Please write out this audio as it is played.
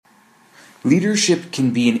Leadership can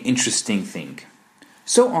be an interesting thing.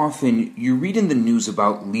 So often you read in the news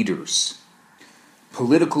about leaders,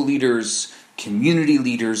 political leaders, community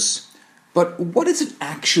leaders, but what does it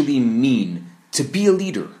actually mean to be a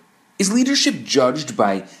leader? Is leadership judged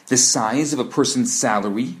by the size of a person's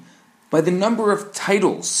salary, by the number of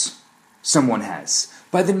titles someone has,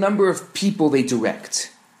 by the number of people they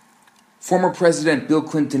direct? Former President Bill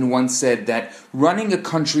Clinton once said that running a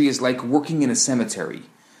country is like working in a cemetery.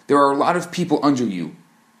 There are a lot of people under you,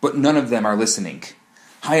 but none of them are listening.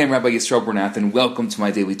 Hi, I'm Rabbi Yisrael Bernath, and welcome to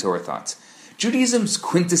my Daily Torah Thought. Judaism's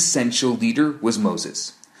quintessential leader was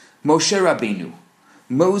Moses. Moshe Rabbeinu.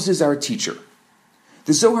 Moses, our teacher.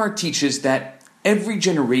 The Zohar teaches that every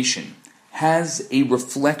generation has a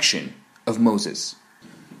reflection of Moses.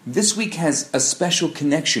 This week has a special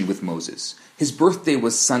connection with Moses. His birthday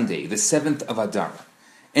was Sunday, the 7th of Adar.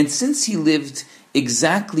 And since he lived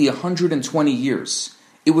exactly 120 years,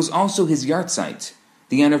 it was also his yahrzeit,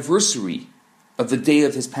 the anniversary of the day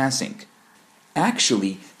of his passing.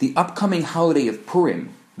 Actually, the upcoming holiday of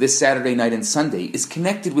Purim, this Saturday night and Sunday, is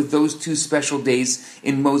connected with those two special days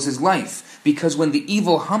in Moses' life, because when the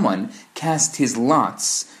evil Haman cast his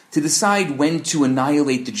lots to decide when to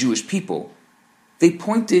annihilate the Jewish people, they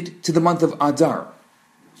pointed to the month of Adar.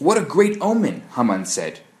 What a great omen, Haman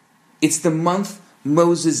said. It's the month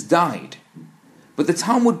Moses died. But the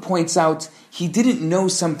Talmud points out he didn't know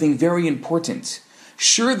something very important.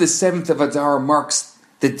 Sure, the 7th of Adar marks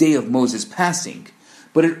the day of Moses' passing,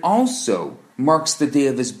 but it also marks the day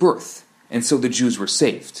of his birth, and so the Jews were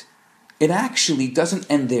saved. It actually doesn't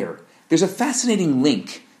end there. There's a fascinating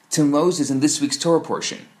link to Moses in this week's Torah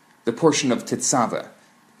portion, the portion of Tetzaveh.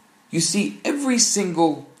 You see, every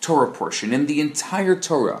single Torah portion in the entire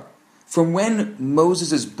Torah, from when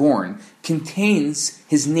Moses is born, contains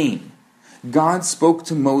his name. God spoke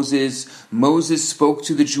to Moses, Moses spoke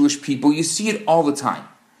to the Jewish people. You see it all the time.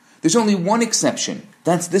 There's only one exception.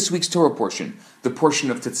 That's this week's Torah portion, the portion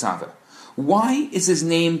of Tetzaveh. Why is his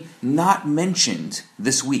name not mentioned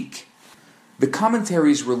this week? The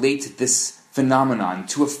commentaries relate this phenomenon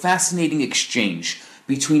to a fascinating exchange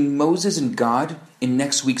between Moses and God in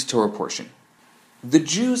next week's Torah portion. The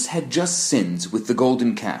Jews had just sinned with the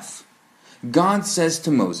golden calf. God says to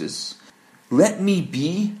Moses, "Let me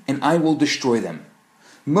be, and I will destroy them."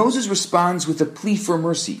 Moses responds with a plea for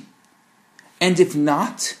mercy. And if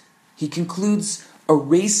not, he concludes,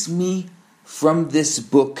 "Erase me from this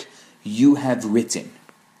book you have written."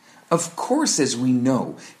 Of course, as we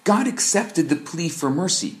know, God accepted the plea for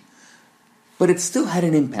mercy, but it still had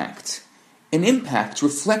an impact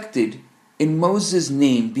reflected in Moses'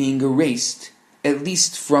 name being erased, at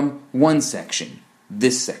least from one section,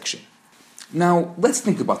 this section. Now, let's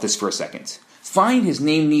think about this for a second. Fine, his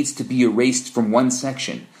name needs to be erased from one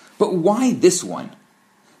section, but why this one?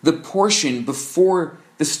 The portion before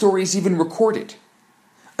the story is even recorded.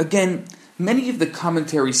 Again, many of the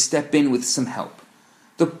commentaries step in with some help.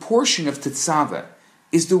 The portion of Tetzaveh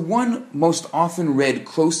is the one most often read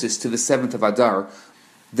closest to the 7th of Adar,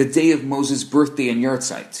 the day of Moses' birthday and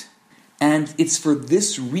yahrzeit. And it's for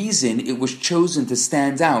this reason it was chosen to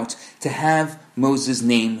stand out to have Moses'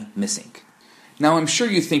 name missing. Now, I'm sure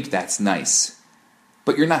you think that's nice,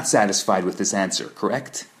 but you're not satisfied with this answer,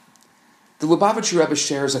 correct? The Lubavitcher Rebbe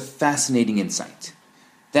shares a fascinating insight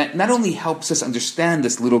that not only helps us understand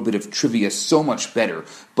this little bit of trivia so much better,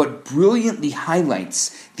 but brilliantly highlights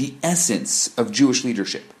the essence of Jewish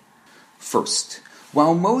leadership. First,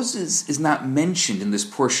 while Moses is not mentioned in this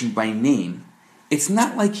portion by name, it's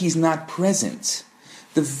not like he's not present.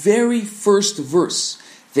 The very first verse,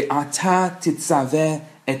 Ve'ata Tetzaveh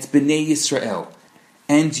et bnei Yisrael,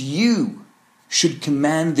 and you should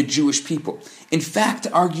command the Jewish people. In fact,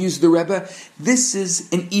 argues the Rebbe, this is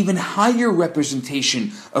an even higher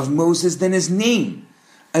representation of Moses than his name.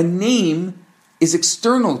 A name is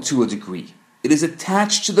external to a degree. It is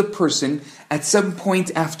attached to the person at some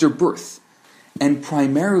point after birth, and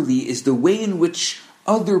primarily is the way in which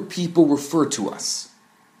other people refer to us.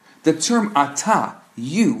 The term ata,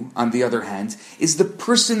 you, on the other hand, is the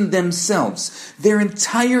person themselves, their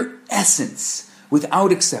entire essence,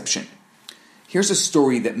 without exception. Here's a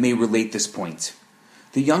story that may relate this point.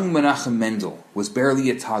 The young Menachem Mendel was barely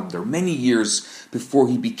a toddler, many years before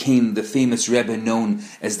he became the famous Rebbe known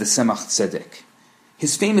as the Tzemach Tzedek.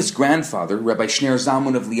 His famous grandfather, Rabbi Shner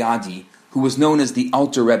Zalman of Liadi, who was known as the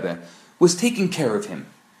Alter Rebbe, was taking care of him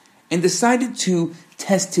and decided to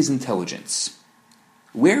test his intelligence.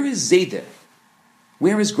 "Where is Zayde?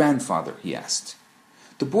 Where is grandfather?" he asked.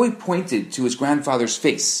 The boy pointed to his grandfather's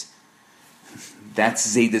face. "That's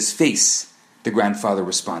Zayde's face," the grandfather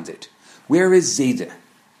responded. "Where is Zayde?"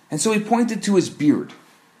 And so he pointed to his beard.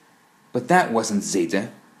 but that wasn't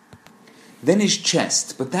Zayda. Then his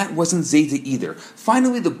chest, but that wasn't Zayda either.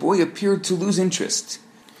 Finally, the boy appeared to lose interest.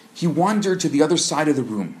 He wandered to the other side of the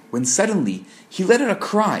room, when suddenly he let out a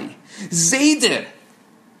cry. Zayda!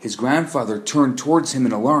 His grandfather turned towards him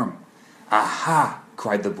in alarm. Aha!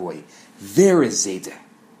 Cried the boy. There is Zayda.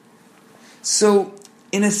 So,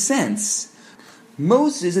 in a sense,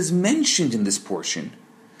 Moses is mentioned in this portion,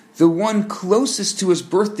 the one closest to his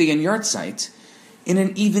birthday and yahrzeit, in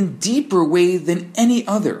an even deeper way than any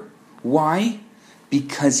other. Why?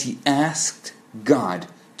 Because he asked God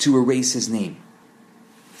to erase his name.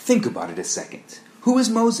 Think about it a second. Who is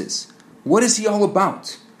Moses? What is he all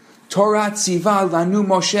about? Torah tziva lanu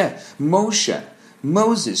Moshe.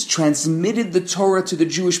 Moses transmitted the Torah to the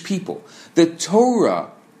Jewish people. The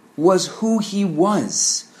Torah was who he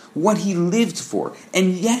was, what he lived for.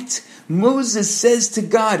 And yet, Moses says to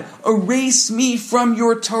God, erase me from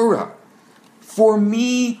your Torah. For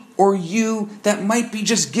me or you, that might be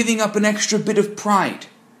just giving up an extra bit of pride,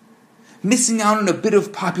 missing out on a bit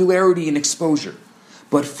of popularity and exposure.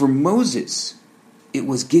 But for Moses, it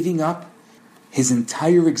was giving up his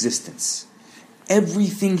entire existence,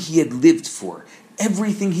 everything he had lived for,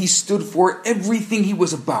 everything he stood for, everything he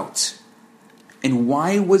was about. And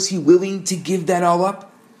why was he willing to give that all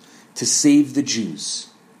up? To save the Jews.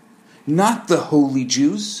 Not the holy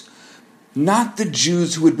Jews, not the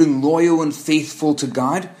Jews who had been loyal and faithful to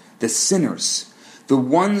God, the sinners, the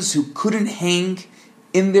ones who couldn't hang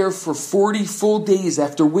in there for 40 full days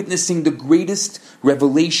after witnessing the greatest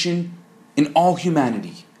revelation in all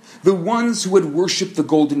humanity, the ones who had worshipped the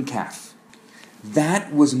golden calf.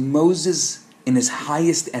 That was Moses in his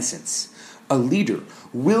highest essence, a leader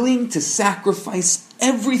willing to sacrifice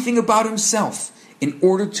everything about himself in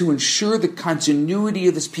order to ensure the continuity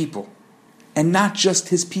of his people. And not just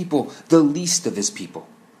his people, the least of his people.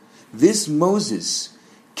 This Moses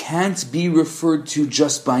can't be referred to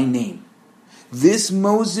just by name. This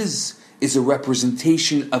Moses is a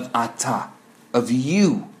representation of Ata, of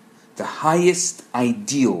you, the highest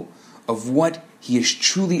ideal of what he is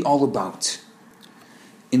truly all about.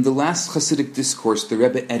 In the last Hasidic discourse the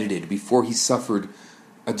Rebbe edited before he suffered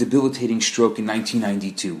a debilitating stroke in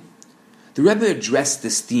 1992, the Rebbe addressed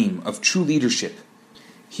this theme of true leadership.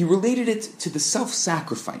 He related it to the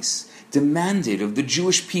self-sacrifice demanded of the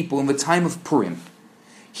Jewish people in the time of Purim.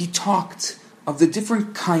 He talked of the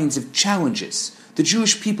different kinds of challenges the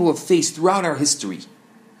Jewish people have faced throughout our history,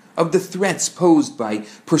 of the threats posed by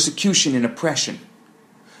persecution and oppression,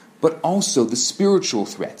 but also the spiritual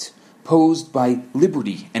threat posed by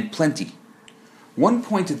liberty and plenty. One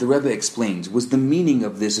point that the Rebbe explained was the meaning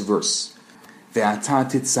of this verse, Ve'ata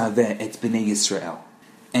Tetzaveh et bnei Yisrael,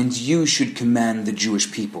 and you should command the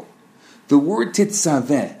Jewish people. The word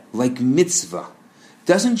Tetzaveh, like mitzvah,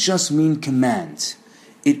 doesn't just mean command.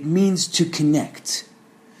 It means to connect.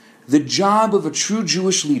 The job of a true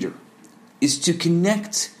Jewish leader is to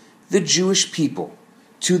connect the Jewish people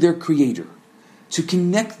to their Creator, to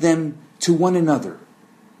connect them to one another,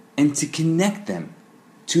 and to connect them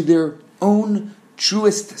to their own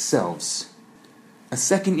truest selves. A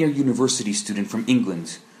second-year university student from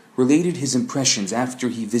England related his impressions after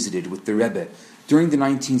he visited with the Rebbe during the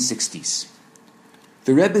 1960s.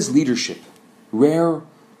 The Rebbe's leadership, rare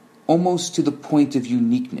almost to the point of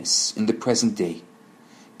uniqueness in the present day,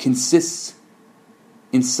 consists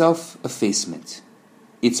in self-effacement.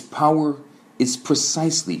 Its power is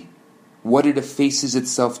precisely what it effaces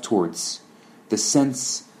itself towards, the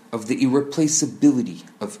sense of the irreplaceability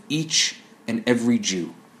of each and every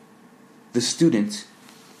Jew. The student,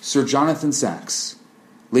 Sir Jonathan Sacks,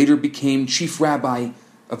 later became chief rabbi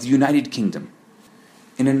of the United Kingdom.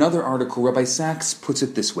 In another article, Rabbi Sacks puts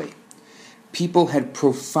it this way: people had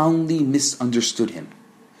profoundly misunderstood him.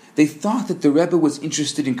 They thought that the Rebbe was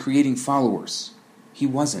interested in creating followers. He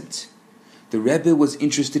wasn't. The Rebbe was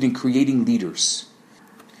interested in creating leaders.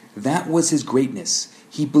 That was his greatness.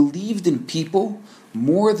 He believed in people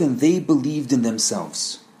more than they believed in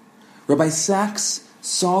themselves. Rabbi Sacks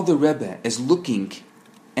saw the Rebbe as looking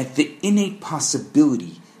at the innate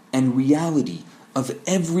possibility and reality of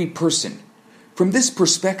every person. From this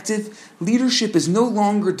perspective, leadership is no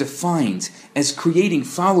longer defined as creating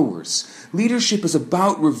followers. Leadership is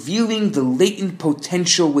about revealing the latent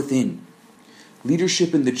potential within.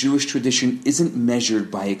 Leadership in the Jewish tradition isn't measured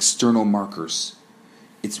by external markers.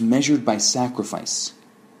 It's measured by sacrifice,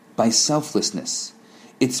 by selflessness.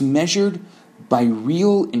 It's measured by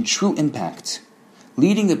real and true impact,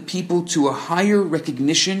 leading a people to a higher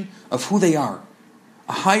recognition of who they are,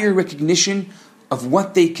 a higher recognition of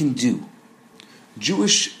what they can do.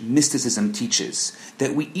 Jewish mysticism teaches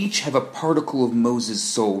that we each have a particle of Moses'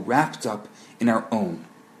 soul wrapped up in our own.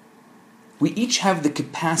 We each have the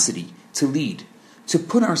capacity to lead, to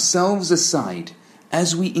put ourselves aside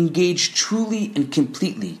as we engage truly and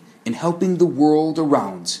completely in helping the world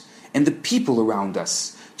around and the people around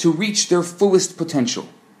us to reach their fullest potential.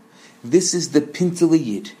 This is the Pintel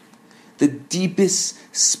Yid, the deepest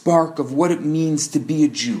spark of what it means to be a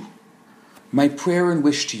Jew. My prayer and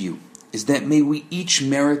wish to you is that may we each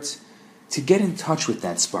merit to get in touch with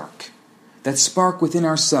that spark within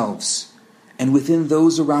ourselves and within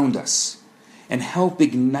those around us, and help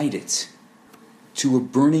ignite it to a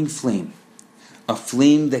burning flame, a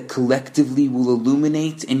flame that collectively will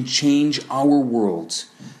illuminate and change our world,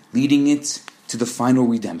 leading it to the final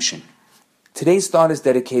redemption. Today's thought is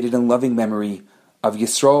dedicated in loving memory of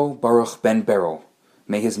Yisrael Baruch ben Beryl.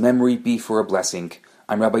 May his memory be for a blessing.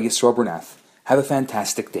 I'm Rabbi Yisrael Bernath. Have a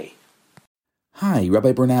fantastic day. Hi,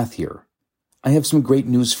 Rabbi Bernath here. I have some great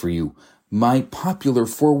news for you. My popular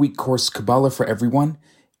 4-week course, Kabbalah for Everyone,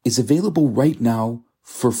 is available right now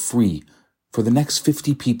for free for the next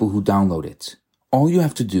 50 people who download it. All you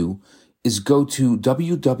have to do is go to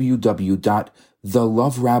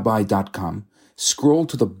www.theloverabbi.com, scroll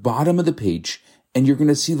to the bottom of the page, and you're going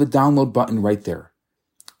to see the download button right there.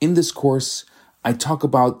 In this course, I talk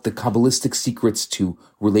about the Kabbalistic secrets to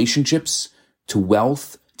relationships, to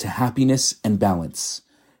wealth, to happiness, and balance.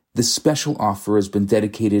 This special offer has been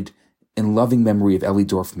dedicated in loving memory of Ellie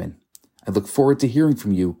Dorfman. I look forward to hearing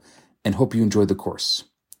from you and hope you enjoy the course.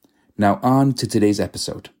 Now on to today's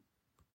episode.